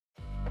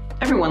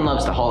Everyone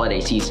loves the holiday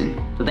season.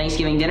 So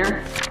Thanksgiving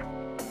dinner,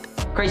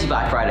 crazy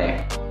Black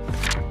Friday,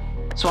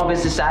 Small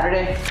Business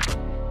Saturday,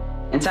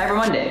 and Cyber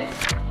Monday.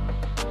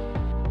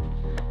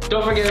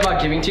 Don't forget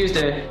about Giving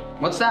Tuesday.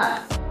 What's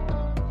that?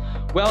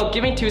 Well,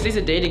 Giving Tuesday is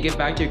a day to give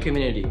back to your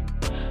community.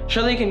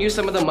 Surely you can use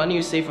some of the money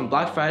you save from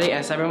Black Friday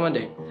and Cyber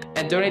Monday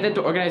and donate it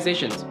to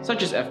organizations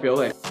such as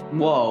FBLA.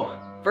 Whoa.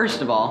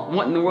 First of all,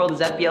 what in the world is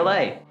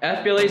FBLA?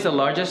 FBLA is the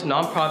largest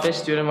non-profit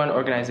student-run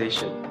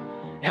organization.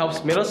 It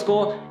helps middle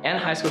school and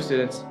high school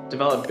students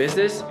develop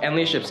business and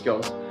leadership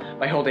skills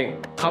by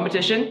holding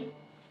competition,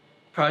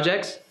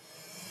 projects,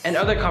 and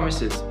other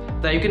conferences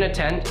that you can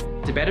attend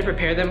to better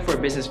prepare them for a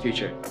business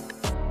future.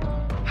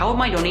 How would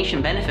my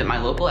donation benefit my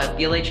local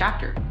FBLA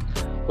chapter?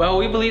 Well,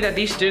 we believe that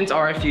these students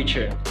are our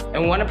future,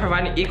 and we want to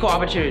provide an equal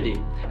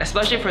opportunity,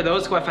 especially for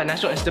those who have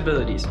financial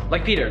instabilities,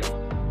 like Peter.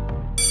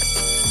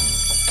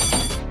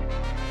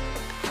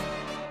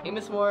 Hey,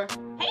 Miss Moore.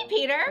 Hey,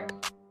 Peter.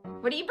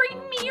 What are you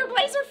bringing me your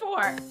blazer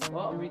for?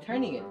 Well, I'm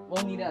returning it.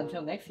 Won't need it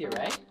until next year,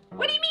 right?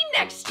 What do you mean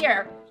next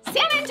year?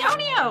 San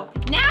Antonio!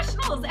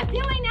 Nationals!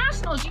 FBLA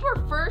Nationals! You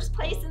were first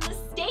place in the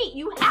state.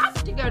 You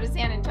have to go to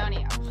San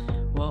Antonio.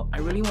 Well, I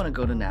really want to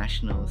go to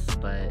Nationals,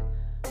 but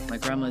my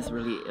grandma is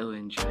really ill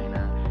in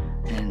China,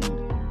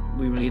 and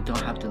we really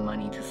don't have the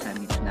money to send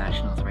me to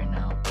Nationals right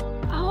now.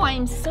 Oh,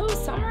 I'm so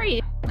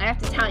sorry. I have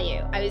to tell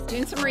you, I was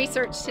doing some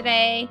research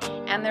today,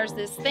 and there's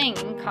this thing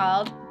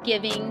called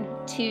Giving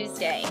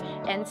Tuesday.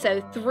 And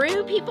so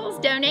through people's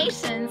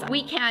donations,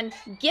 we can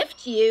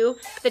gift you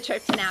the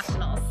trip to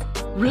Nationals.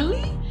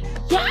 Really?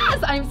 Yes,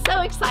 I'm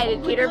so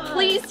excited, Peter.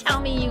 Please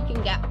tell me you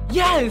can go.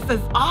 Yes,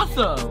 that's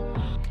awesome!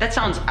 That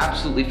sounds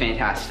absolutely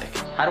fantastic.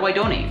 How do I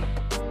donate?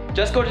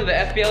 Just go to the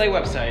FBLA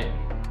website.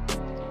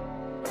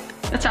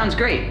 That sounds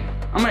great.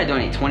 I'm gonna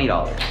donate $20.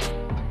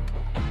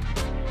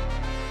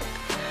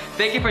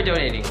 Thank you for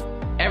donating.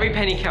 Every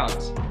penny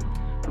counts.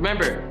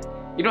 Remember,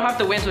 you don't have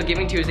to wait until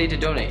Giving Tuesday to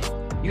donate.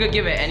 You can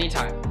give at any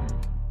time.